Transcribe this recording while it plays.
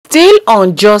Still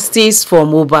on justice for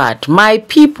Møhbàd, my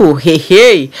people,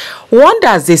 hey,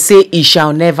 wonders they say it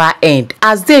shall never end.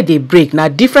 As they break, now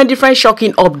different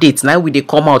shocking updates. Now we they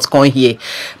come out, come here.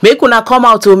 Make una come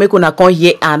out to make una come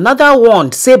here. Another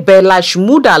one say Bela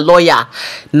Shmūrda lawyer.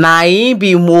 Na him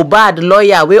be Møhbàd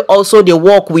lawyer. We also they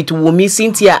work with Wunmi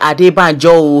Cynthia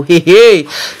Adebanjo. Hey,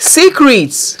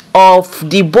 secrets of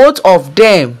the both of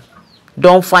them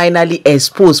don't finally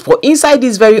expose for inside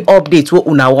this very update what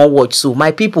una wan watch. So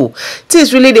my people,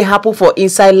 things really they happen for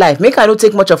inside life. Make I not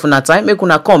take much of una time. Make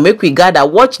una come, make we gather,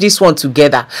 watch this one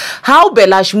together. How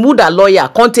Bela Shmūrda lawyer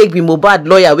can't take be Møhbàd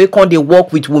lawyer. We can't they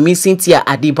work with Wunmi Cynthia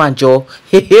Adebanjo.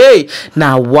 Hey,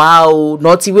 now wow,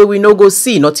 not the way we no go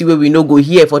see, not the way we no go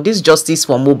hear for this justice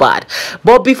for Møhbàd.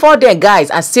 But before then,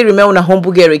 guys, I still remember una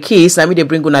humble get a case. Now me they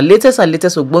bring una latest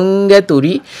ogbonge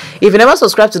tori. If you never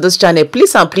subscribe to this channel,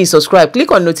 please and please subscribe.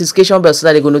 Click on notification bell so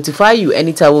that they go notify you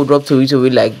anytime we'll drop to it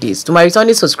like this. To my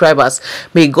returning subscribers,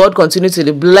 may God continue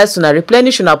to bless and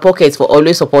replenish in our pockets for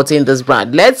always supporting this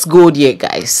brand. Let's go there,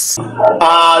 guys.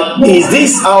 Is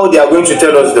this how they are going to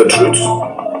tell us the truth?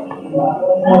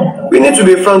 We need to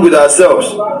be frank with ourselves.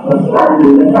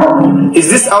 Is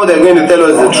this how they're going to tell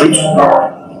us the truth?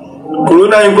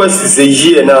 Corona inquest is a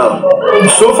year now.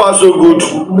 So far so good.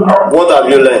 What have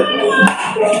you learned?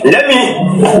 Let me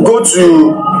go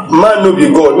to man no be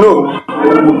God.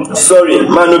 No, sorry,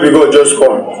 man no be God, just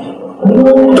come.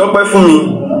 Dr.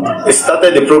 Wunmi, we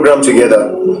started the program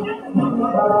together.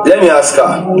 Let me ask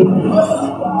her.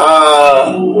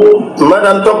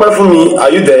 Madam Dr. Wunmi,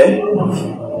 are you there?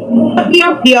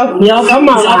 Yeah, come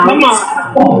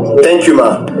on. Thank you,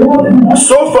 ma.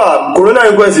 So far, Corona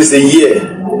inquest is a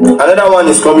year. Another one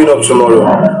is coming up tomorrow.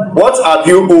 What have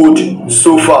you owed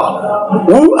so far?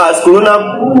 Who has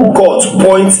Corona Court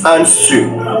points hands to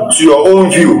your own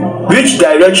view? Which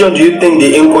direction do you think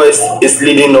the inquest is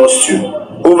leading us to?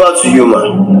 Over to you,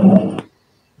 man.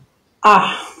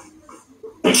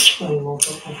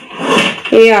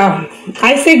 Yeah,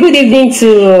 I say good evening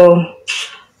to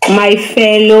my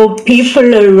fellow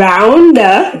people around.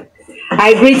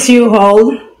 I greet you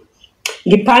all,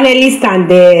 the panelists and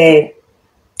the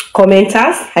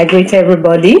commenters. I greet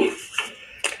everybody.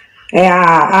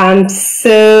 Yeah, I'm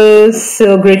so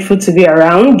grateful to be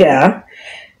around.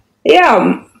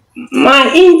 Yeah,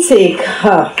 my intake,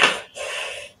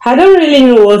 I don't really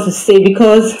know what to say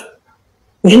because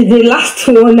the last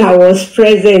one I was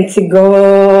present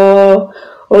go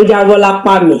Ojabola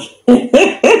Pami.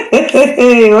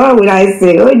 What would I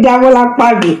say? Ojabola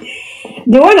Pami.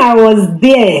 The one I was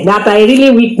there that I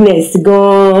really witnessed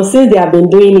go since they have been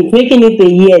doing it, making it a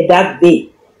year that day.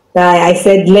 I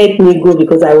said, let me go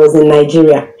because I was in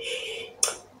Nigeria.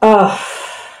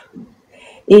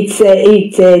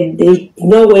 It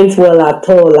not went well at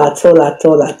all.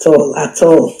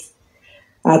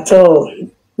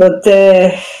 But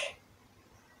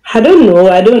I don't know.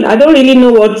 I don't really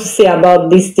know what to say about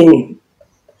this thing,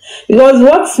 because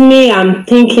what I'm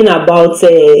thinking about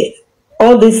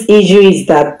all this issue is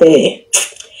that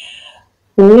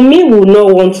Wunmi will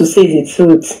not want to say the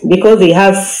truth because he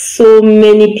has so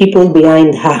many people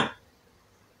behind her.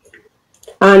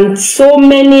 And so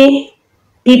many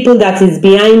people that is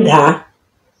behind her,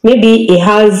 maybe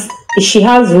she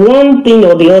has one thing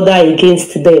or the other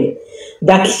against them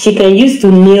that she can use to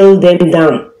nail them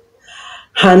down.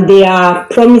 And they are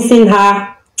promising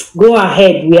her, go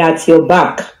ahead, we are at your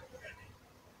back.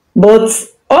 But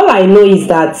all I know is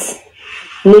that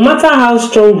no matter how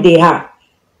strong they are,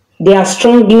 their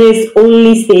strongness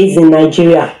only stays in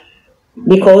Nigeria,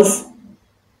 because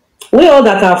we all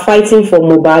that are fighting for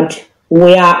Møhbàd,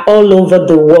 we are all over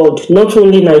the world, not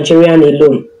only Nigerian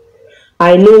alone.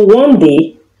 I know one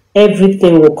day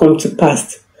everything will come to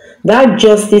pass. That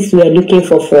justice we are looking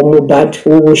for Møhbàd,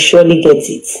 we will surely get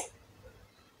it.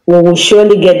 We will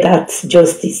surely get that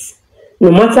justice. No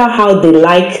matter how they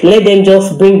like, let them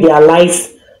just bring their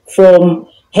lives from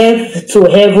heaven to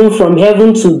heaven, from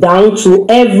heaven to down to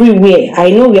everywhere.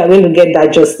 I know we are going to get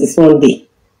that justice one day.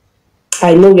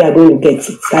 I know we are going to get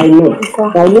it. I know we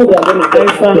are going to get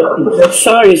it.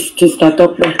 Sorry, Sister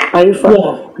Tope. Yeah. I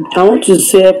want to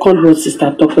say what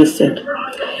Sister Tope said.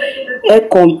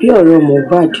 Compare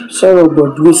Møhbàd sọ̀rọ̀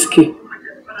Bobrisky.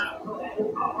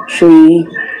 Ṣòye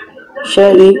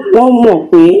ṣẹ́rí wọ́n mọ̀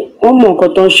nǹkan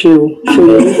tó ń ṣe o.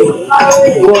 Ṣòye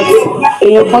but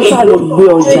èèyàn kan ṣáà ló gbé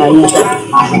ọjà yẹn.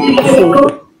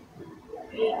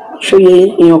 Ṣòye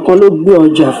èèyàn kan ló gbé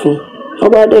ọjà fún.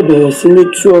 Wọ́n bá dẹ̀ bẹ̀rẹ̀ sí ní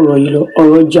tú ọ̀rọ̀ yìí lọ,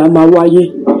 ọ̀rọ̀ ọjà máa wáyé.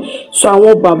 So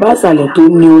àwọn bàbá àsàlẹ̀ tó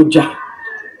ní ọjà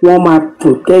wọ́n máa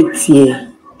protect ẹ̀.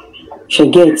 Ṣe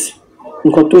get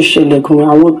nǹkan tó ṣẹlẹ̀ gan,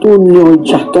 àwọn tó ní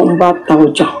ọjà tó ń bá ta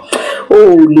ọjà ò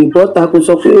lè bọ́ta kó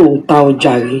sọ pé ò ta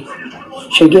ọjà rí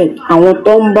ṣẹ́gẹ́ àwọn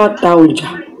tó ń bá ta ọjà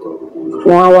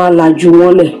wọ́n á wá lajú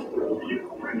wọn lẹ̀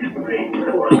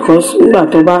because nígbà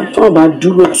tó bá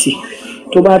dúró tì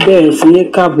tó bá bẹ̀rẹ̀ sí ní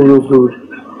ká bòròbòrò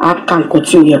á ká nǹkan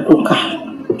tí ò yẹ kó kà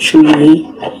ṣòye.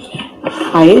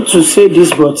 I hate to say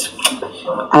this but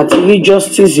àti rí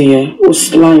justice yẹn ó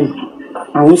slime.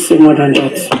 I won't say more than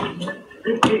that.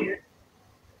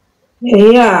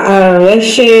 Yeah,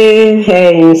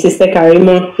 Sister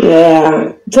Karimo.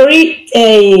 Torí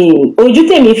ojú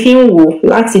tèmi fi ń wò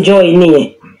látijọ́ yìí nìyẹn.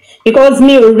 Because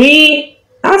mi ò rí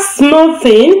that small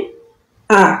thing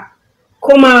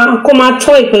kó máa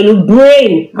toy pẹ̀lú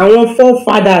brain àwọn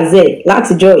forefathers ẹ̀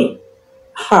látijọ́ yìí.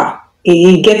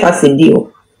 He get as a deal.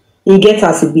 He get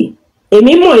as a deal.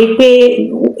 Èmi mọ̀ ní pé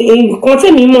nǹkan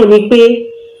tèmi mọ̀ ní pé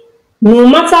no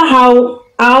matter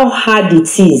how hard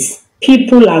it is,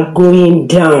 people are going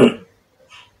down.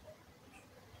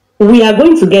 We are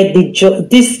going to get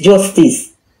this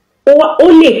justice. Ó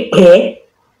lè pẹ́,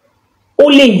 ó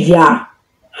lè yá.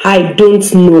 I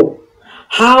don't know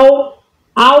how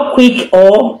quick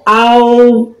or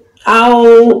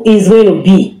how it's going to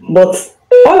be. But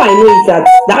all I know is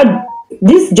that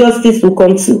this justice will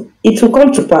come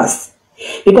to pass.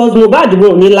 Because Møhbàd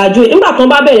won't ní lajú nígbà tó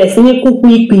bá bẹ̀rẹ̀ sí ní kúkú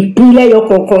ìpín lẹ́yọ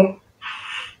kọ̀ọ̀kan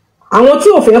àwọn tí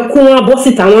ò fẹ́ kú wọn bọ́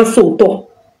síta wọn sòótọ́.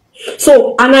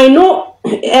 So and I know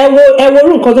ẹ wo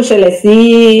orú nǹkan tó ṣẹlẹ̀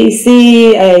sí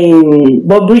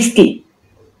Bobrisky.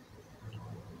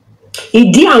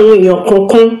 Ìdí àwọn èèyàn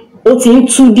kankan ó ti ń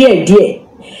tú díẹ̀díẹ̀.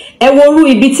 Ẹ wo orú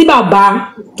ibi tí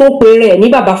bàbá tó pe rẹ̀ ní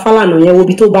bàbá Fálànà yẹn wo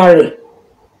ibi tó bá rẹ̀.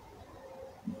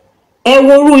 Ẹ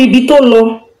wo orú ibi tó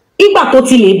lọ. Ìgbà tó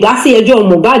ti lè dá sí ẹjọ́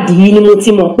Møhbàd yìí ni mo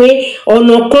ti mọ̀ pé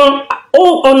ọ̀nà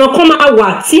kan máa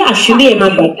wà tí àṣírí ẹ̀ máa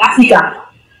gbà dá síta.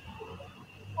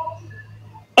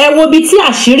 Ẹ wo ibi tí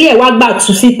àṣírí ẹ̀ wá gbà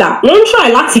tú síta. Wọ́n ń try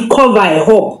láti cover ẹ̀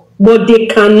up but they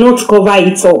cannot cover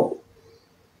it up.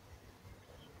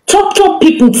 Top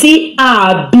people tí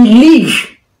believe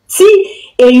tí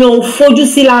èèyàn ò fojú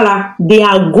sí lára they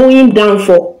are going down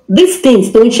for these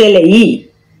things tó ń ṣẹlẹ̀ yìí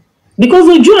because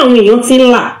ojú àwọn èèyàn ti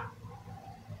ń là.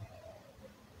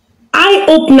 Eye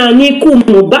opener ní ikú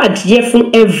Møhbàd jẹ́ fún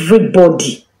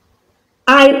everybody.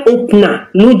 Eye opener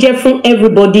ló jẹ́ fún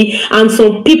everybody and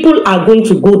some people are going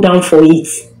to go down for it.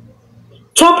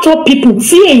 Top people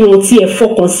tí èèyàn ti ẹ̀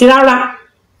fọkàn sí rárá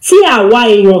tí àwa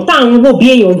èèyàn tá à ń wò bí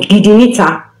èèyàn gidi níta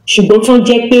ṣùgbọ́n tó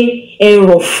jẹ́ pé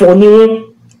ẹrọ̀fọ̀ ni wọ́n.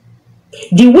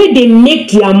 The way they make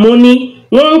their money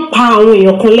wọ́n ń pa àwọn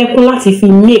èèyàn kan lẹ́kún láti fi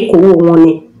make owó wọn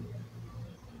ni.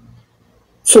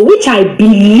 So which I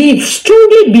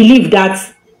strongly believe that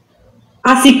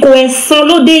àsìkò ẹ̀san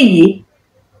lóde yìí,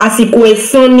 àsìkò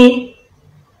ẹ̀san ni,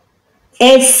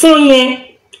 ẹ̀san yẹn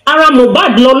ara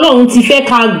Møhbàd lọ́lọ́run ti fẹ́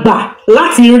ká gbà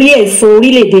láti rí ẹ̀san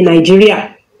orílẹ̀-èdè Nàìjíríà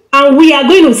and we are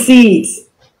going to see it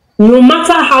no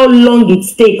matter how long it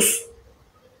takes.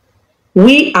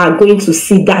 We are going to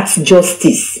see that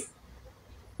justice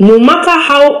no matter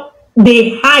how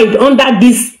they hide under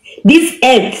this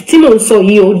earth tí mò ń sọ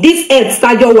yìí o, this earth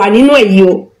tájọ wà nínú ẹ̀ yìí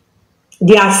o,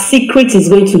 their secret is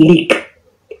going to leak.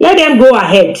 Let them go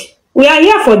ahead. We are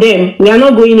here for them. We are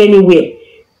not going anywhere.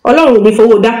 Ọlọ́run ò ní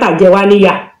fowó dátà jẹ wá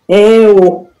níyà.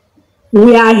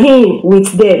 We are in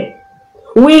with them.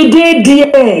 We dey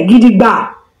there gidigba.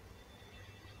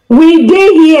 We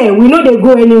dey here. We no dey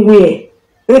go anywhere.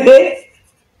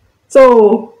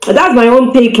 So that's my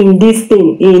own take in this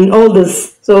thing, in all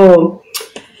this. So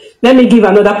let me give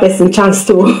another person chance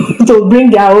to bring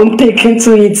their own take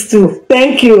into it too.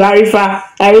 Thank you, Arifa.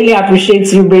 I really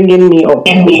appreciate you bringing me up.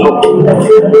 Thank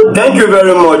you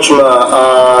very much,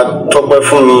 ma.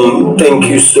 Tokpefumi. Thank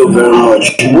you so very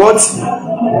much.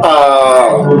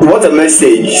 What a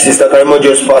message Sister Karimo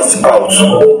just passed out.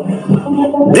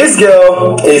 This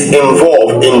girl is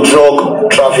involved in drug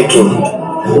trafficking.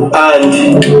 And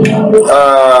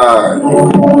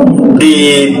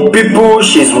the people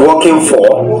she's working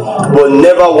for will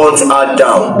never want her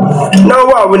down. Now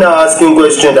why are we not asking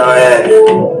questions that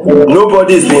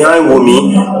nobody is behind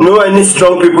Wunmi, no any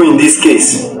strong people in this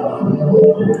case?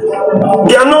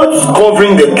 They are not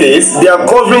covering the case, they are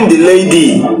covering the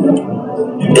lady.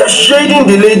 They are shading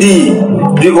the lady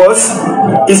because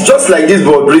it's just like this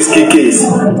Bobrisky case.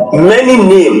 Many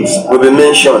names will be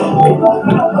mentioned.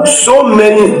 So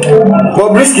many.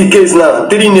 Bobrisky case now,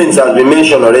 3 names have been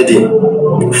mentioned already.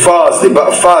 Fast, the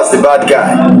bad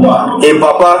guy. In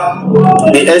Papa,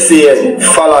 the SAN,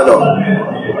 Fálànà.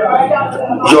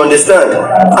 You understand?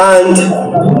 And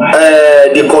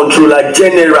the controller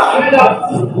general.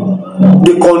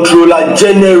 The controller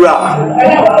general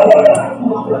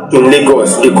in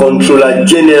Lagos, the controller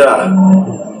general.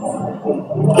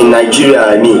 in Nigeria,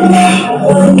 I mean,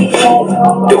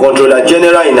 the Controller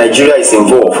General in Nigeria is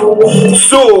involved.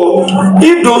 So,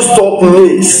 if those top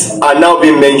names are now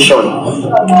being mentioned,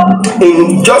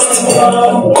 in just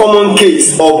common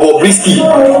case of Bobrisky,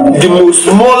 the most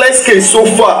smallest case so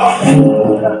far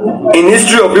in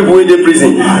history of people in the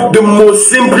prison, the most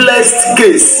simplest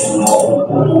case,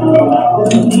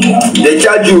 they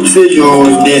charge you, say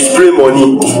they spray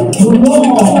money.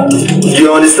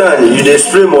 You understand? You they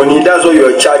spray money, that's what you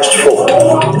are charged for.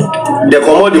 They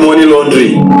come out the money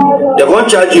laundry. They won't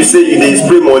charge you, say they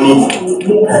spray money.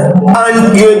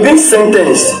 And you have been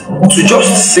sentenced to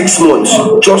just 6 months.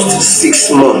 Just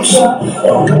 6 months.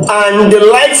 And the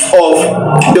likes of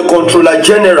the Controller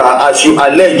General, as you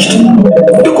alleged,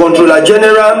 the Controller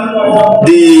General,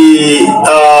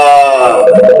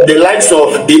 the likes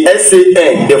of the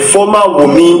SAN, the former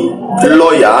Wunmi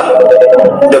lawyer,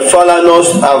 the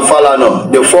Falanos and Falano,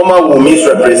 the former Wunmi's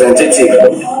representative,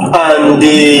 and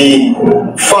the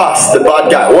Fast, the bad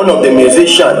guy, one of the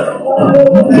musicians,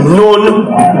 known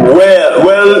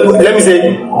well, let me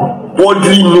say,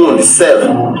 widely known self,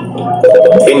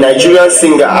 a Nigerian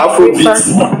singer, Afrobeat,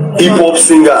 hip hop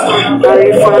singer.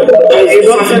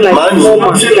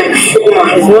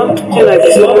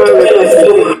 It's not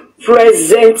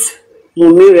present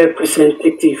Wunmi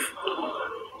representative.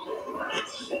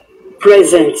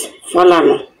 Present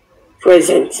Falana,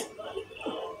 present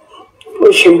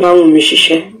Oshimba Wunmi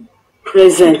ṣiṣẹ́,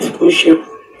 present Oshe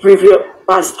previous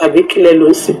past àbí kílẹ̀ ló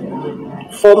ń sìn,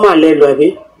 former lẹ́lu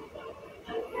àbí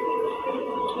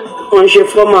wọ́n ṣe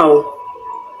former o,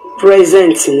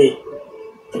 present ni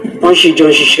wọ́n ṣì jọ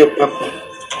ṣiṣẹ́ papọ̀.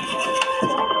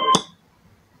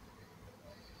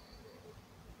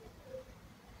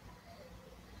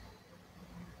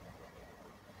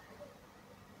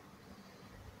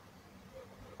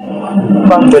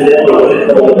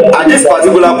 At this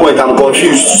particular point, I'm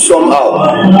confused somehow.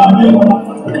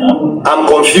 I'm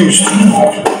confused.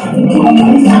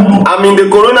 I'm in the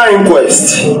coroner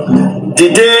inquest. The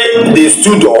day they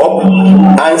stood up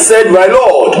and said, "My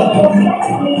Lord,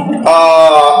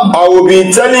 I will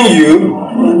be telling you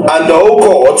and the whole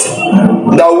court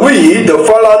that we, the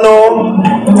Falano,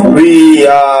 we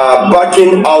are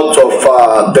backing out of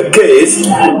the case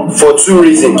for 2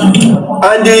 reasons."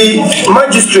 And the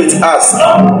magistrate asked,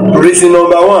 reason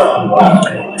number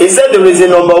 1. He said the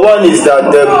reason number 1 is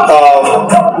that the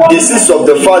decease of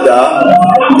the father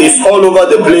is all over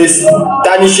the place,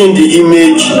 tarnishing the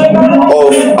image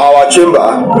of our chamber,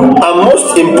 and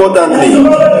most importantly,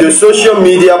 the social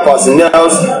media personnel,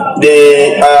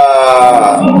 the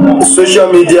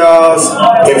social medias,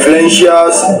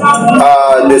 influencers,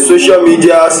 the social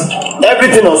medias,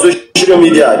 everything on social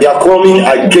media, they are coming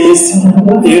against,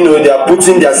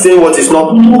 they are saying what is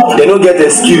not, they don't get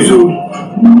excuse.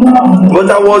 But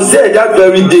I was there that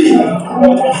very day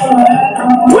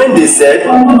when they said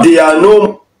they are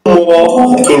no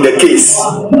more in the case,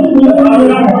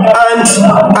 and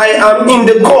I am in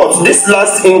the court this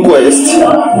last inquest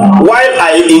while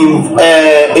I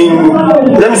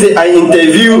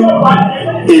interview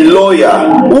a lawyer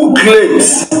who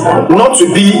claims not to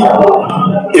be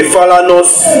a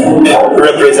Falanos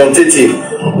representative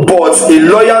but a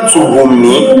lawyer to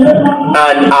Wunmi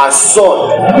and her son.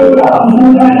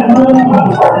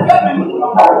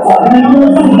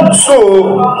 So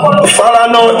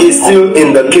Falano is still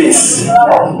in the case.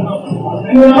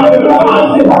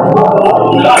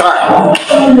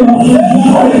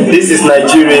 This is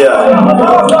Nigeria.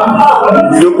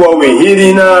 Look what we're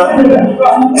hearing now.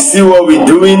 See what we're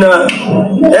doing now.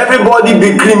 Everybody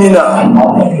be criminal.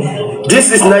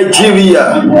 This is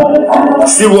Nigeria.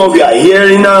 See what we are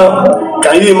hearing now.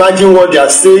 Can you imagine what they are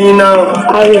saying now?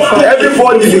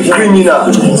 Everybody be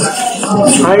criminal.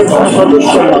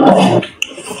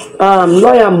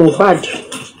 Lawyer Møhbàd,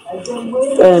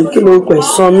 kí ló pè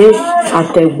Sanmi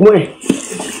àtẹ̀gbọ́n ẹ̀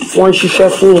wọ́n ń ṣiṣẹ́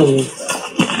fún Wunmi.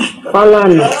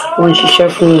 Falana wọ́n ń ṣiṣẹ́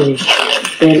fún Wunmi.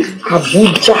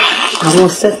 Abuja, àwọn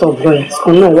set of lawyers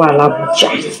kan náà wà l'Abuja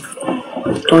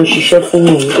tó ń ṣiṣẹ́ fún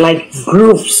Wunmi, like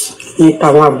groups ní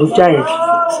tàwọn Abuja yẹn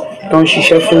tó ń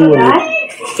ṣiṣẹ́ fún Wunmi.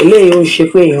 Eléyìí ó ṣe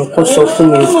pé èèyàn kan sọ fún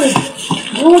mi,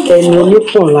 ẹni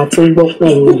onípọ̀n láti ń gbọ́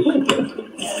pọ̀ mi.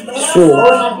 So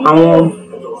àwọn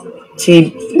ti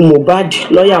Møhbàd,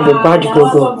 lọ́yà Møhbàd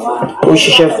gbogbo ó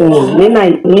ṣiṣẹ́ fún Wunmi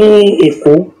ní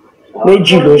Èkó,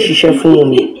 méjì ló ń ṣiṣẹ́ fún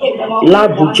Wunmi,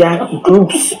 l'Abuja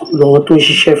groups lọ́wọ́ tó ń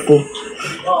ṣiṣẹ́ fún.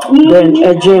 Then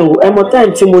ẹmọ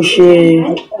time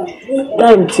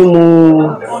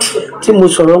tí mo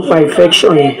sọ̀rọ̀ nípa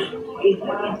infection yẹn,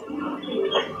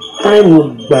 time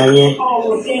gbà yẹn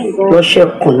lọ́ṣẹ̀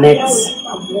connect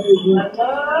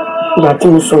ìgbà tí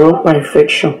mo sọ̀rọ̀ nípa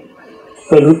infection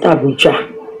pẹ̀lú tàbújá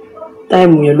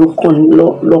táìmù yẹn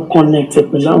ló connect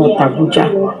pẹ̀lú àwọn tàbújá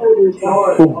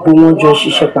gbogbo wọn jọ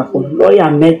ṣiṣẹ́ papọ̀ lọ́ọ̀yà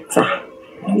mẹ́ta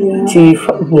tí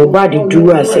Mohbad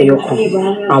dúró àṣeyọkan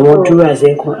àwọn dúró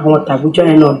àṣeyọkan àwọn tàbújá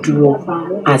yẹn náà dúró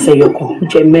àṣeyọkan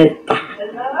jẹ́ mẹ́ta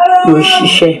ló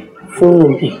ṣiṣẹ́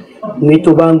fún mi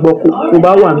tó bá ń gbọ́ kó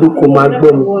bá wà bí kò máa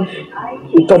gbọ́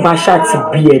mi tó bá ṣáàtì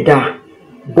bí ẹ̀dá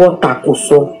bọ́tà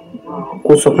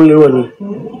kò sọ pé irọ́ ni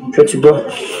ṣó ti gbọ́.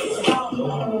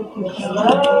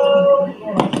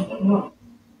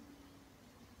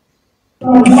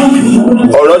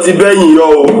 ọ̀rọ̀ ti bẹ́yìn yọ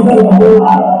o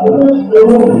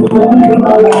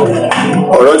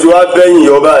ọ̀rọ̀ ti wá bẹ́yìn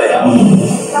yọ báyìí.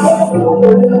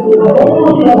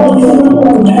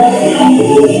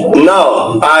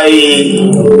 Now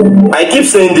I keep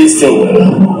saying this thing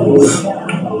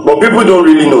but people don't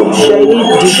really know.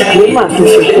 disclaimer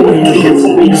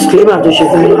tó ṣe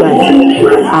fún mi báyìí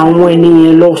àwọn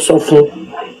ènìyàn lọ sọ fún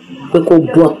pé kó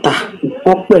bọ́tà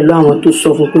wọ́n pẹ̀lú àwọn tó sọ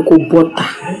fún pé kó bọ́tà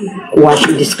kó wá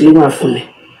ṣe disclaimer fún mi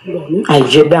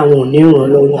àìjẹ́bẹ́ àwọn ò ní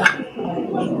ìrànlọ́wọ́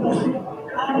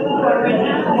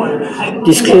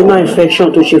disclaimer infection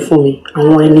tó ṣe fún mi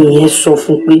àwọn ènìyàn sọ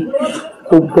fún pé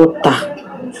kó bọ́tà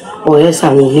ọ̀rẹ́sà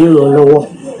àwọn ò ní ìrànlọ́wọ́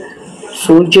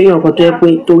so jẹ́yàn kan tó yẹ pé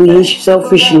torí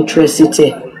selfish interest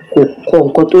tẹ̀ kò kọ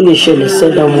nǹkan tó lè ṣẹlẹ̀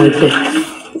sẹ́dá ọmọ ẹgbẹ́.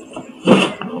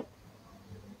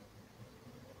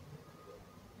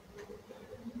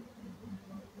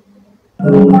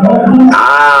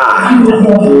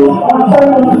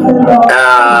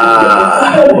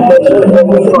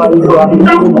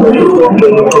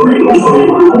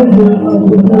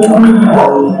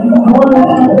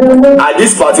 At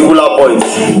this particular point,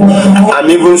 I'm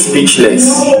even speechless.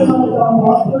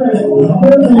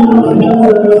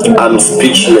 I'm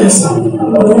speechless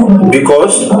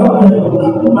because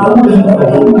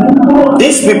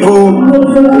these people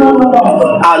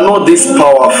are not this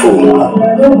powerful.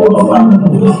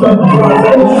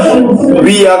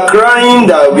 We are crying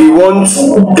that we want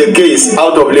the case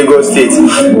out of Lagos State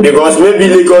because maybe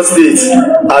Lagos State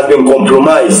has been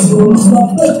compromised.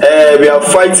 We are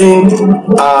fighting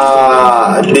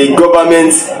the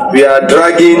government. We are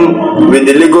dragging with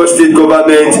the Lagos State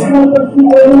government.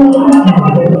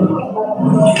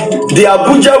 The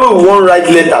Abuja way we wan write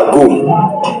letter go.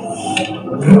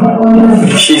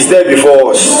 She's there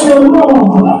before us.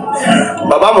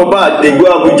 Baba Mobad, they go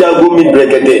Abuja, go meet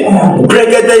Brekete.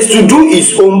 Brekete is to do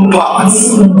his own part.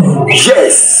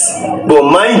 Yes, but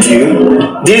mind you,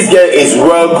 this girl is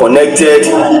well connected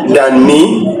than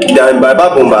me, than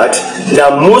Baba Mobad,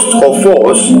 than most of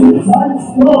us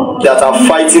that are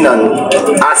fighting and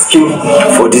asking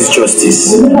for this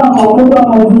justice.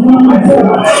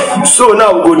 So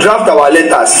now we go draft our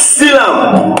letters, seal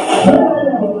them.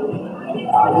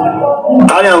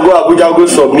 Carry and go Abuja, go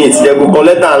submit. They go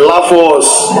collect and laugh for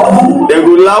us. They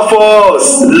go laugh for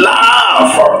us.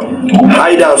 Laugh.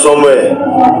 Hide them somewhere.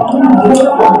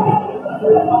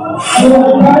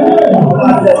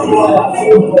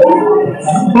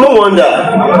 No wonder.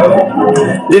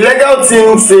 The legal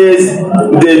team says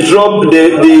they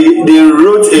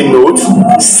wrote a note,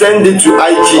 send it to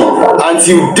IG.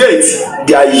 Until date,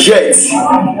 they are yet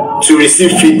to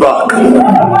receive feedback.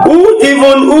 Who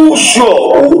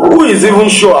is even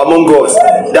sure among us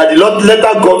that the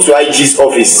letter got to IG's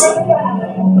office?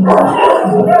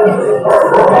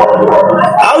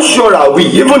 How sure are we,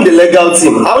 even the legal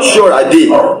team, how sure are they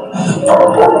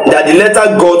that the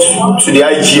letter got to the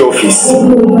IG office?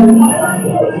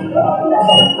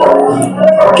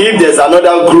 If there's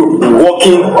another group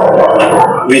working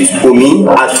with Wunmi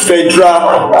at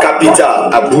Federal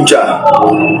Capital Abuja,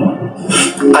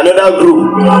 another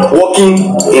group working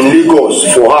in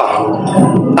Lagos for her,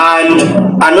 and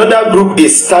another group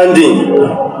is standing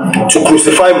to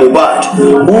crucify Mobad,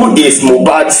 who is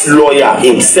Mobad's lawyer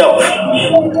himself.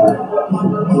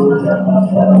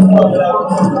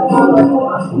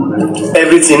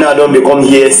 Everything now don't become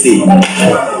hearsay.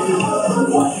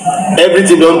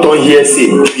 Everything don't turn hearsay.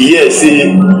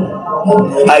 Hearsay.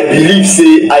 I believe,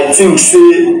 say, I think, say.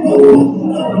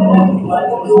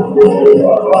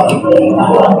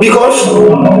 Because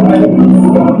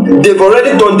they've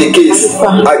already done the case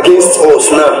against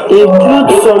us now.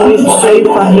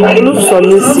 Include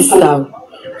Somi's sister.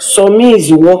 Somi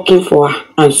is working for her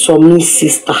and Somi's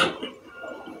sister.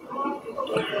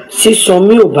 Si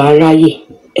Somi ò bá ráyè,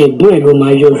 ẹ̀gbọ́n ẹ̀ ló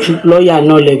máa yọjú, lọ́ọ̀yà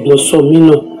náà lẹ̀gbọ́n Somi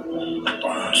náà.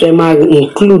 So ẹ máa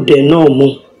include ẹ̀ náà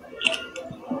mọ́.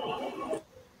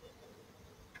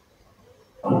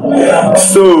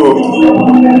 So,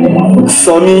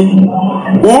 Somi,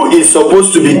 who is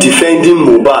supposed to be defending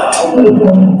Møhbàd?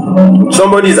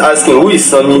 Somebody is asking, who is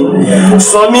Somi?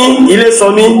 Ile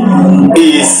Somi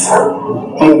is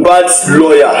Møhbàd's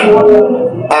lawyer.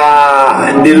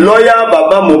 The lawyer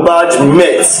Baba Møhbàd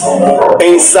met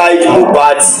inside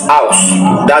Møhbàd's house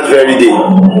that very day.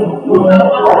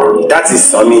 That is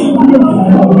Somi.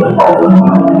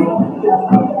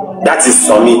 That is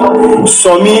Somi.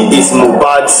 Somi is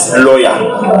Møhbàd's lawyer.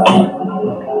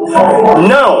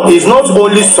 Now, it's not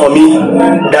only Somi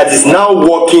that is now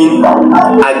working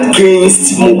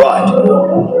against Møhbàd.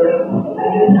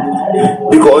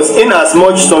 Because in as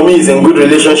much Somi is in good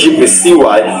relationship with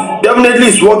CY, definitely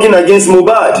is working against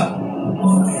Møhbàd.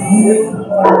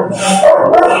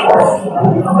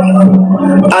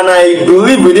 And I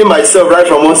believe within myself right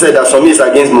from onset that Somi is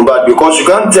against Møhbàd, because you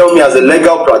can't tell me as a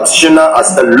legal practitioner,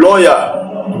 as a lawyer,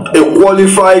 a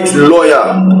qualified lawyer,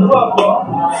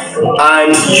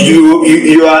 and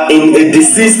you are in a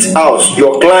deceased house,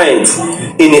 your client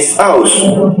in his house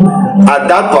at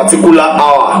that particular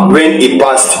hour when he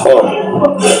passed on.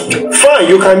 Fine,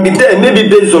 you can be there, maybe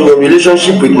based on your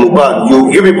relationship with Møhbàd.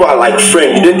 You people are like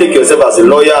friends. You don't take yourself as a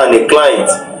lawyer and a client.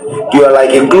 You are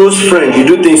like a close friend. You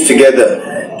do things together,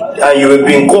 and you have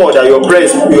been called that your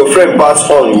friend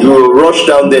passed on. You will rush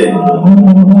down there.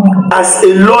 As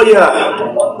a lawyer,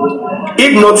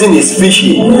 if nothing is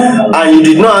fishy and you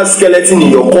did not have skeleton in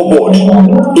your cupboard,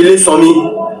 Ile Somi,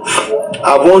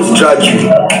 I won't drag you.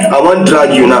 I won't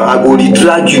drag you now. I go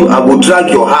drag you. I go drag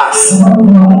your ass.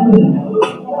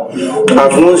 I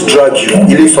won't drag you,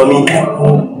 Ile Somi.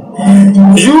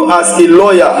 You as a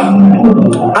lawyer,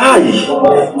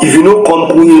 if you no come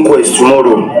to inquest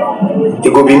tomorrow,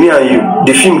 it go be me and you.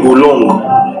 The film go long.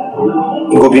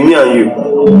 It go be me and you.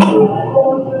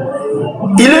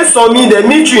 Ile Somi, they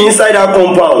meet you inside that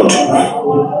compound,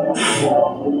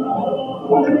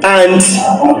 and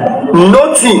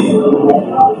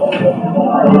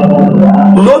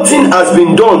nothing has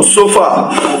been done so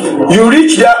far. You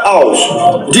reach their house.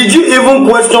 Did you even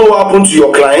question what happened to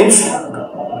your clients?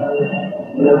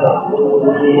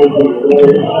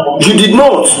 You did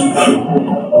not.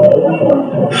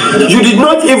 You did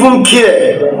not even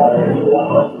care.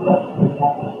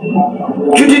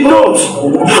 You did not.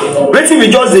 Wetin we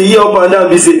just dey hear up and down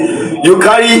be say you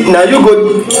carry, now you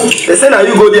go, they say now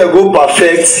you go there go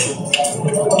perfect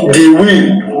the will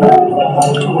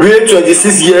wey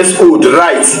 26 years old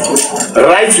write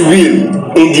will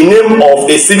in the name of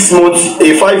a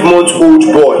 5-month-old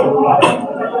boy.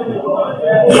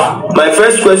 My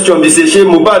first question be say shey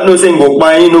Møhbàd know say him go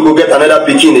kpai, him no go get another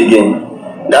pikin again.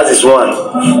 That is one.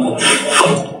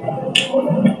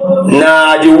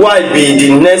 Na the wife be the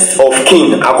next of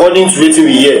kin according to wetin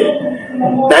we hear.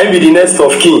 Na him be the next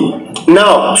of kin.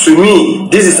 Now, to me,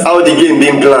 this is how the game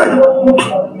being planned.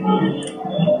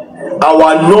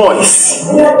 Our noise,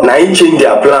 na him change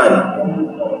their plan.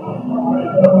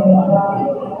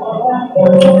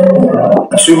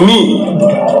 To me,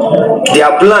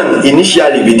 their plan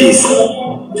initially be this: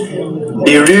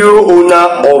 the real owner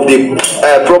of the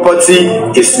property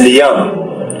is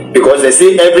Liam, because they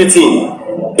say everything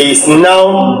is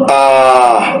now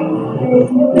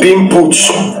being put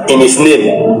in his name.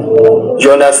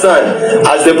 You understand?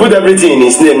 As they put everything in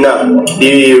his name now,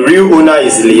 the real owner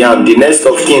is Liam. The next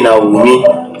of kin are Wunmi.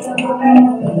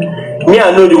 Me,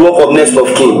 I know the work of next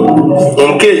of kin.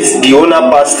 In case the owner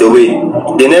passed away,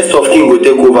 the next of kin will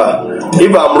take over.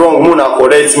 If I'm wrong, Mona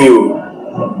correct me.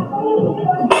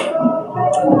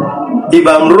 If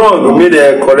I'm wrong, may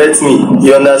they correct me.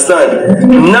 You understand?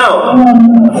 Now,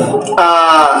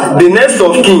 the next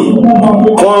of kin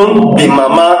come be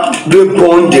mama, they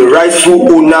born the rightful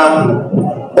owner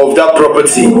of that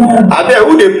property. I bet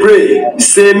who they pray,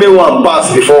 say me one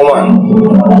pass before one.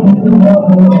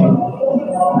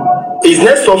 Is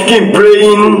next of kin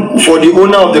praying for the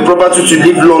owner of the property to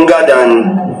live longer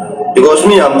than? Because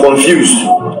me, I'm confused.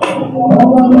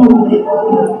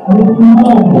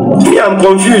 Me, I'm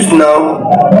confused now.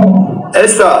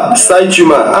 Esther, side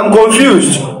tumor, I'm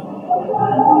confused.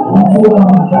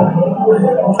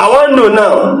 I want to know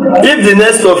now, if the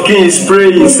next of kin is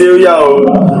praying, say,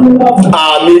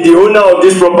 may the owner of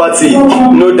this property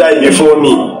no die before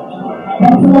me.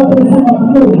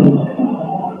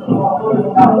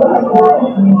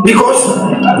 Because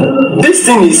this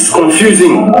thing is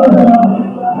confusing.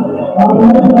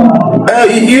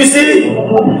 You see,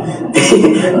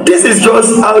 this is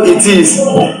just how it is.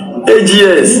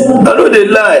 AGS, I know they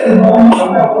lie.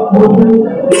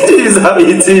 This is how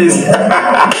it is.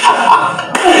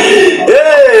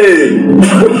 Hey!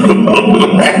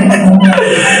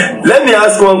 Let me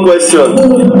ask one question.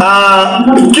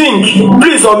 King,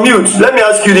 please unmute. Let me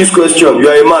ask you this question. You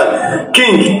are a man.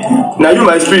 King, now you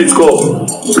my spirit call.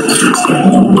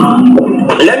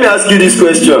 Let me ask you this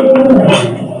question.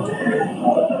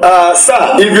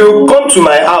 Sir, if you come to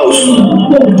my house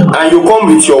and you come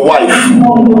with your wife,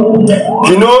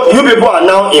 you know, you people are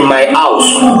now in my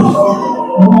house.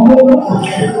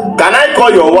 Can I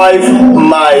call your wife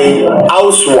my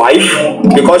housewife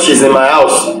because she's in my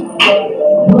house?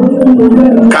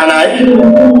 Can I?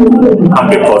 Can't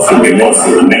be possible.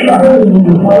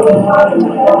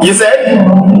 You said?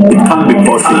 It can't be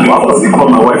possible. How does it call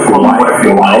my wife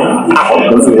your wife? How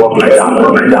does it work like that?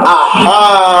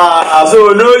 So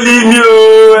no leave me,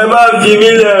 ever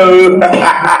familiar.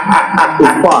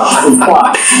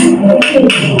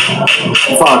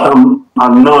 In fact, I'm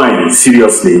annoyed,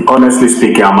 seriously, honestly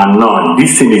speaking, I'm annoyed.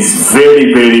 This thing is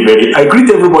very, very, very. I greet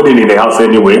everybody in the house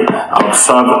anyway. I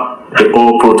observe the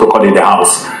whole protocol in the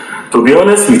house. To be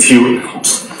honest with you,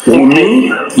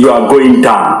 Wunmi, you are going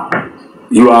down.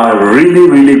 You are really,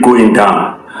 really going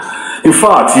down. In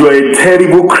fact, you are a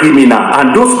terrible criminal.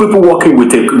 And those people working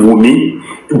with Wunmi,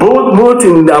 both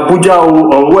in Abuja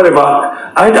or whatever,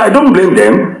 I don't blame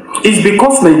them. It's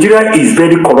because Nigeria is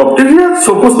very corrupt. They are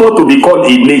supposed not to be called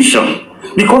a nation.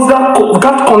 Because that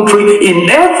country, in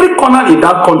every corner in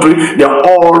that country, they are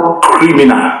all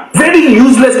criminal. Very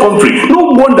useless country.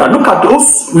 No wonder, look at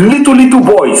those little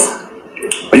boys.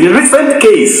 In a recent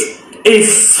case, a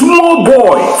small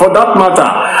boy for that matter,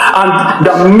 and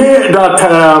that made that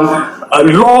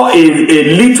law is a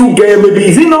little girl, maybe,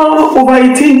 is it not over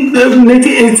 18,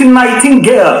 19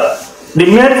 girl. They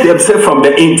met themselves from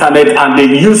the internet and they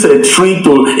used a tree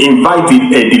to invite the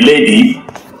lady,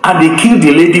 and they killed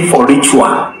the lady for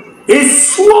ritual. A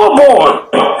small boy,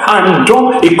 and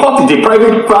he cut the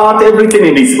private part, everything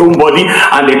in his own body,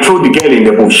 and they threw the girl in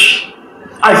the bush.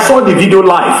 I saw the video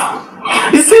live.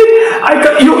 You see,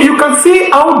 you can see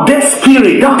how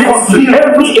desperate that country,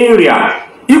 every area.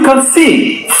 You can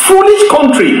see, foolish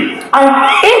country.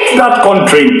 I hate that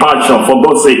country in passion, for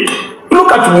God's sake.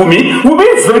 Look at Wunmi. Wunmi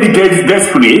is very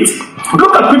desperate.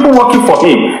 Look at people working for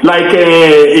him, like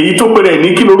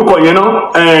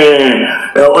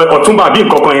Ọ̀túnba bí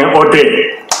nǹkan yẹn ọdẹ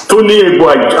tó ní egbò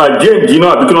àjẹ́ǹjì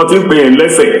náà àbí kí wọ́n ti ń pè é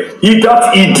lẹ́sẹ̀. That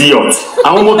idiot.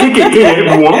 Àwọn ọmọ kéékèèké yẹn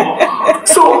bù wọ́n.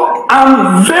 So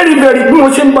I'm very, very, bí mo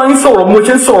ṣe ń bá yín sọ̀rọ̀, mo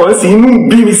ṣe ń sọ̀rọ̀ sí inú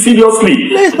bí mi seriously.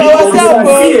 Because it's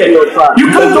unfair. You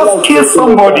can't just kill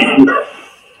somebody.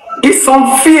 It's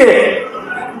unfair.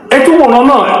 The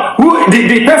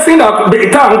person that ń pè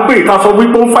ta sọ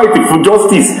wípé ó ń fight for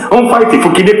justice, ó ń fight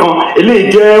for kíní kan,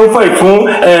 eléyìí jẹ́ ó ń fight fún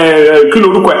kí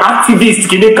lorúkọ activist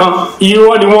kíní kan,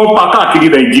 irọ́ ni wọ́n ń pa káàkiri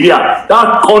Nàìjíríà. That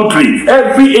country,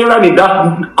 every area in that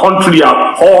country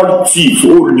are all thieves,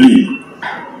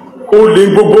 olè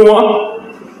gbogbo wọn.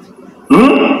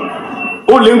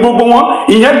 Olè gbogbo wọn.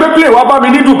 Ìyẹn gbé plane wá bá mi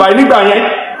ní Dubai nígbà yẹn.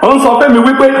 On sọ fẹ́ mi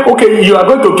wípé okay, you are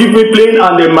going to give me plane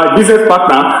and my business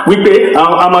partner wípé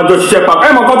I'm a just ṣiṣẹ́ papọ̀.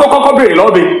 Ẹ mọ̀ kan tó kọ́kọ́ béèrè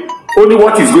lọ́bẹ̀. Only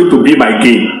what is going to be my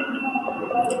gain.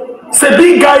 It's a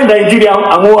big guy in Nigeria,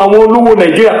 àwọn olówó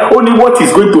Nigeria. Only what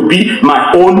is going to be my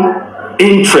own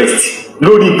interest.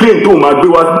 Lórí plane tó máa gbé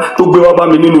wá bá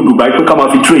mi nínú Dubai tó ká máa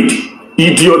fi trade.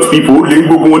 Idiot people, ó lè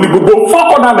gbogbo wọn ní gbogbo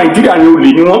fọ́kànnà Nigeria ni ó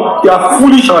lè ní wọn. They are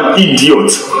foolish and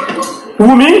idiots.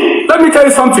 Wunmi, let me tell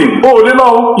you something. Oh,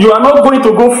 Lelo, you are not going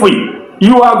to go free.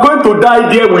 You are going to die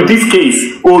there with this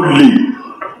case only.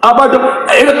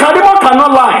 Karimo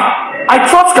cannot lie. I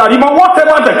trust Karimo.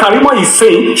 Whatever the Karimo is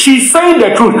saying, she's saying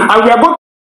the truth. And we are going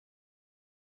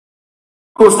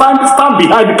to stand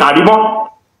behind Karimo.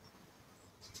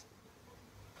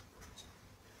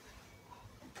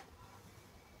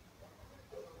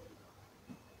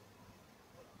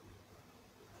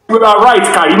 You are right,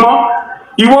 Karimo.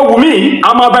 Ìwọ Wunmi,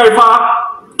 a máa bá ifá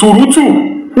tùrútù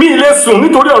mi ilé sùn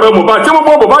nítorí ọ̀rọ̀ Mohbad. Ṣé mo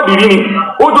gbọ́ Mohbad rí ni?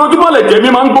 Ojoojúmọ́ lẹ̀jẹ̀ mi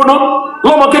máa ń gbóná.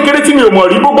 Lọ́mọ kékeré tí mi ò mọ̀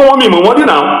rí gbogbo wọn mi mọ̀ wọ́n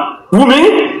dínà. Wunmi,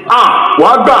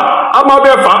 wàá gbà a máa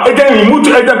bẹ́ẹ̀ fà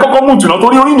ẹjẹ́ kọ́kọ́ mú ìtùnà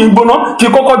torí orí mi gbóná kí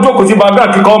kọ́kọ́ jókòó sí bàgá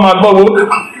kí kọ́ máa gbọ́ wo.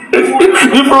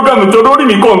 Ní program tó lórí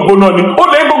mi kàn gbóná ni. Ó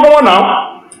lè gbogbo wọn náà.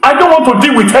 I don't want to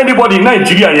deal with anybody in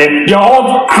Nigeria yẹn. They are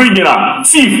all criminal,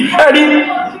 thief.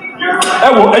 Ẹ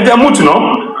wo ẹjẹ mútùnà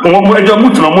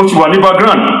mo ti wà ní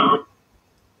background.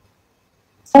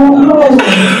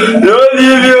 No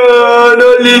leave you.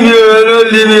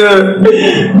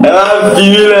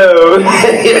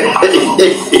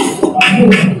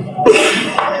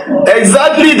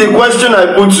 Exactly the question I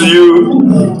put to you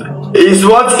is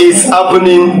what is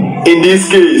happening in this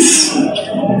case.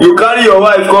 You carry your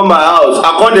wife come my house.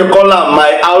 I call the caller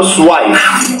my housewife.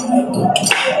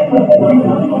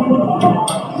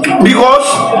 Because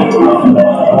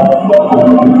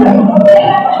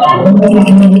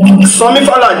Sami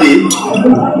Falade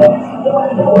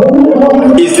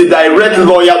is the direct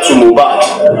lawyer to Møhbàd,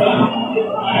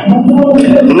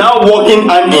 now working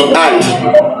hand in hand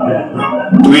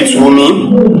with Wunmi.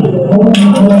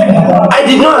 I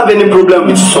did not have any problem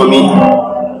with Sami.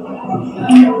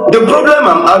 The problem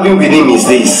I'm having with him is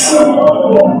this: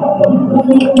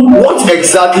 what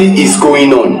exactly is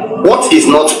going on? What is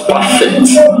not perfect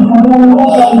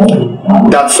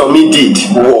that Sami did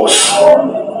was,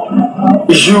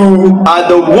 you are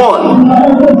the one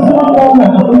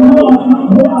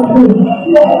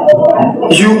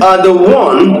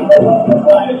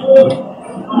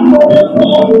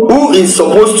who is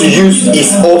supposed to use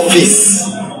his office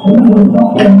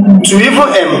to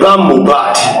even embalm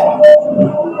Møhbàd.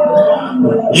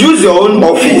 Use your own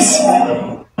office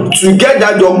to get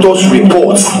that doctor's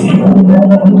report,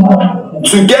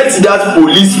 to get that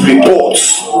police report,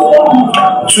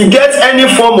 to get any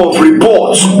form of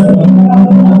report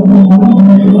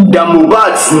that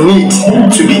Møhbàd need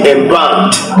to be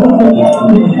embalmed.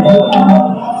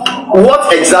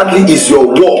 What exactly is your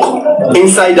work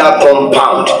inside that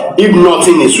compound if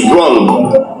nothing is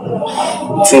wrong?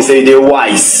 Since they are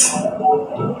wise,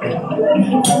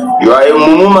 you are a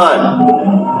mumu man.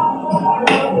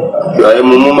 You are a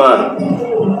mumu man.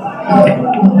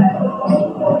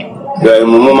 You are a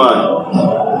mumu man.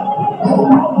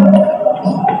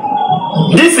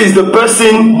 This is the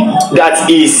person that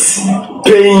is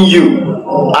paying you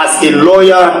as a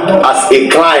lawyer, as a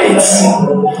client.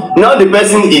 Now the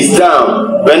person is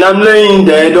down. When I'm laying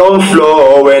dead on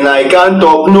floor, when I can't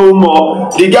talk no more,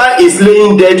 the guy is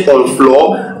laying dead on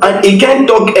floor and he can't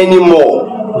talk anymore.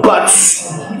 But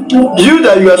you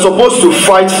that you are supposed to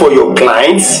fight for your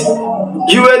clients,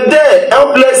 you were there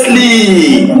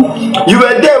helplessly. You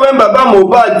were there when Baba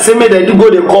Møhbàd said that you go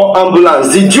to call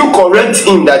ambulance. Did you correct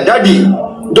him that, daddy,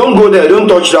 don't go there, don't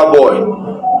touch that boy?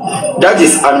 That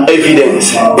is an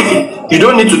evidence. You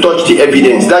don't need to touch the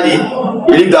evidence. Daddy,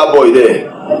 leave that boy there.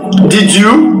 Did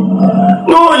you?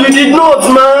 No, you did not,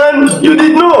 man. You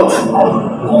did not.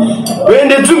 When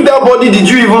they took that body, did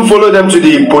you even follow them to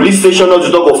the police station or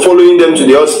to talk of following them to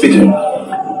the hospital?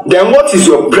 Then what is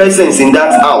your presence in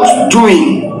that house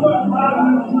doing?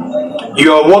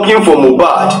 You are working for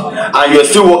Møhbàd and you are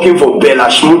still working for Bela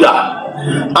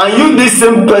Shmūrda. And you, this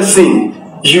same person,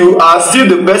 you are still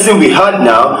the person we had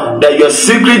now that you are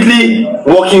secretly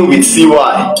working with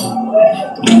CY.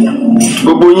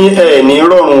 Gbogbo yín ní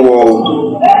rọrùn wọ̀.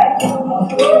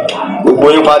 Gbogbo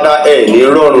yín padà ní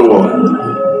rọrùn wọ̀.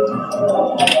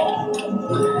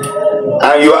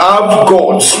 And you have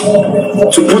got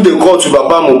to put the call to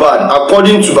Baba Møhbàd.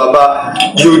 According to Baba,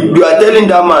 you are telling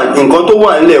that man nǹkan tó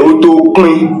wà nílẹ̀ ó tó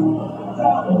pín.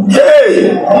 Hey,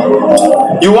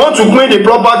 you want to claim the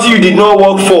property you did not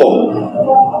work for.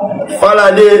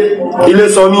 Falade, ilé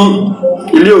Sami,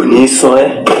 ilé ò ní san ẹ́.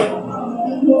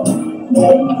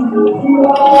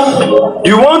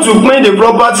 You want to claim the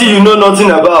property you know nothing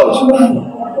about.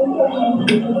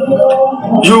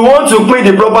 You want to claim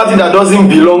the property that doesn't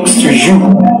belong to you.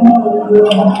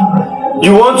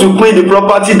 You want to claim the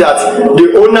property that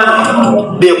the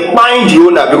owner, they find the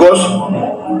owner, because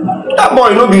that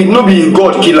boy no be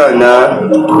God killer now.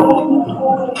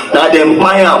 Now them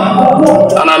buy am,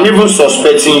 and I'm even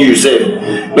suspecting you, sef,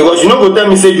 because you no go tell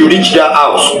me say you reach that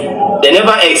house. They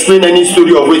never explain any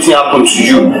story of wetin happen to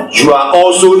you. You are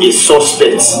also a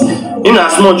suspect. In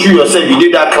as much you yourself you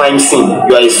did that crime scene,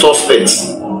 you are a suspect.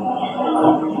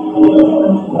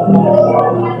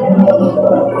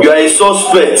 You are a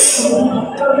suspect.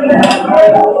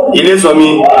 Ile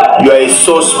Sami, you are a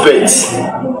suspect.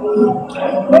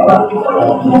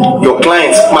 Your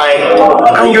client smile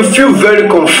and you feel very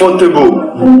comfortable.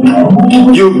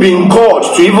 You've been called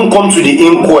to even come to the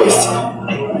inquest.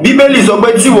 Bíbélì sọ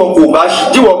pé tí wọ́n bá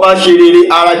ṣe rere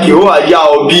ara kì ó àyà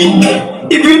ọbí.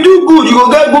 If you do good, you go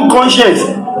get good conscience.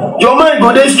 Your mind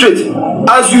go dey straight.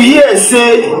 As you hear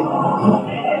say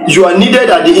you are needed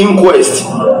at the inquest,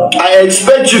 I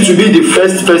expect you to be the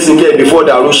first person there before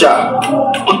the Arusha.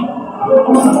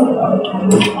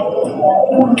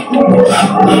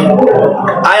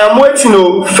 I am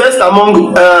waiting, first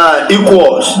among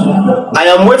equals. I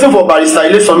am waiting for Barrister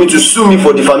Ile Sami to sue me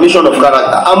for defamation of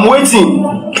character. I'm waiting.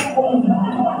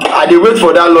 I dey wait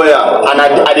for that lawyer, and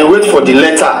I dey wait for the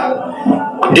letter.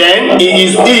 Then he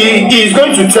is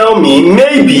going to tell me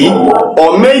maybe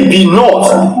or maybe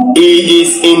not he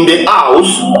is in the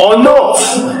house or not.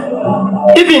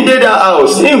 If he dey that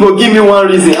house, he go give me one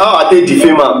reason how I take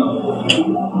defame am.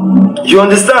 You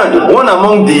understand? One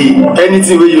among the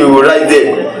anything wey you write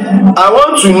there. I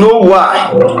want to know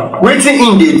why. Wetin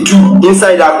him dey do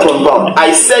inside that compound?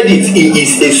 I said it, he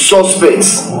is a suspect.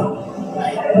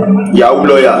 Yahoo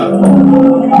lawyer.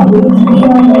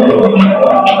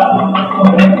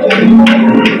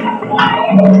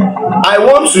 I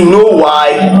want to know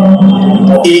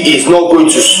why he is not going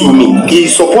to sue me. He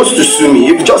is supposed to sue me.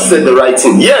 You've just said the right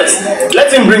thing. Yes,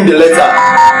 let him bring the letter.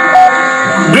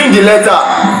 Bring the letter.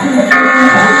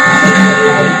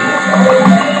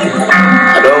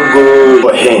 I don't go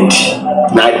for hand.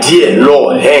 Now dear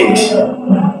law hand.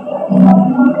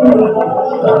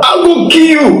 I go kill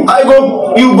you.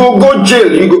 You go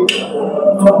jail. You go.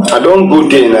 I don't go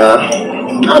there now.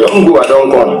 I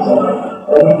don't come.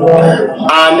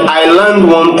 And I learned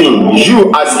one thing.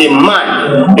 You as a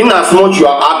man, in as much you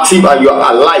are active and you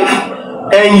are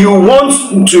alive, and you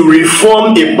want to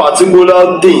reform a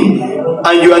particular thing,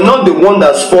 and you are not the one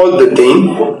that spoiled the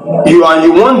thing, you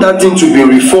want that thing to be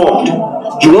reformed,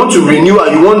 you want to renew,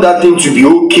 and you want that thing to be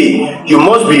okay, you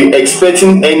must be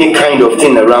expecting any kind of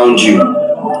thing around you.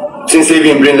 Since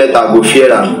even bring letter, go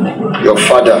fear am. Your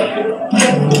father.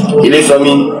 You listen to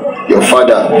me? Your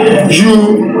father.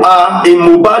 You are in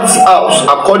Møhbàd's house,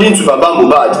 according to Baba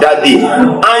Møhbàd that day,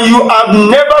 and you have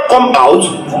never come out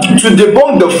to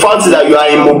debunk the fact that you are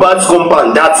in Møhbàd's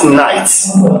compound that night.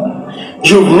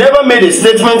 You've never made a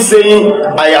statement saying,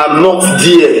 I am not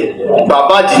there.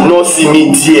 Baba did not see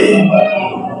me there.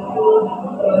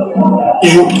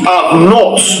 You have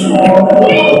not.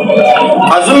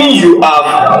 Assuming you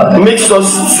have made such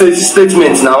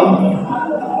statements now,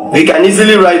 we can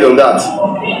easily write on that.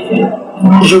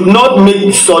 You not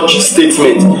make such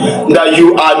statement that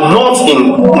you are not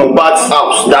in Møhbàd's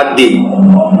house that day.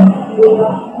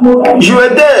 You were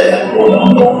there.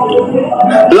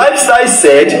 Lifestyle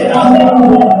said,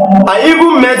 I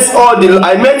even met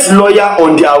I met lawyer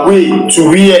on their way to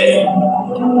where?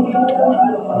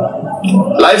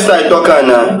 Lifestyle talker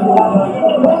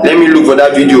now. Let me look for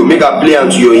that video. Make a play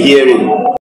unto your hearing.